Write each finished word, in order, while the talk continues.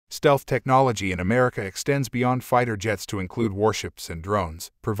Stealth technology in America extends beyond fighter jets to include warships and drones,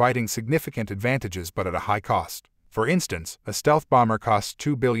 providing significant advantages but at a high cost. For instance, a stealth bomber costs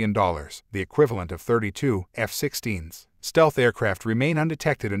 $2 billion, the equivalent of 32 F-16s. Stealth aircraft remain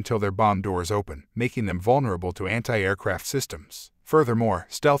undetected until their bomb doors open, making them vulnerable to anti-aircraft systems. Furthermore,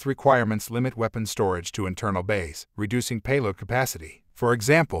 stealth requirements limit weapon storage to internal bays, reducing payload capacity. For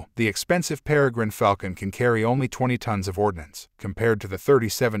example, the expensive Peregrine Falcon can carry only 20 tons of ordnance, compared to the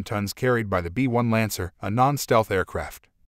 37 tons carried by the B-1 Lancer, a non-stealth aircraft.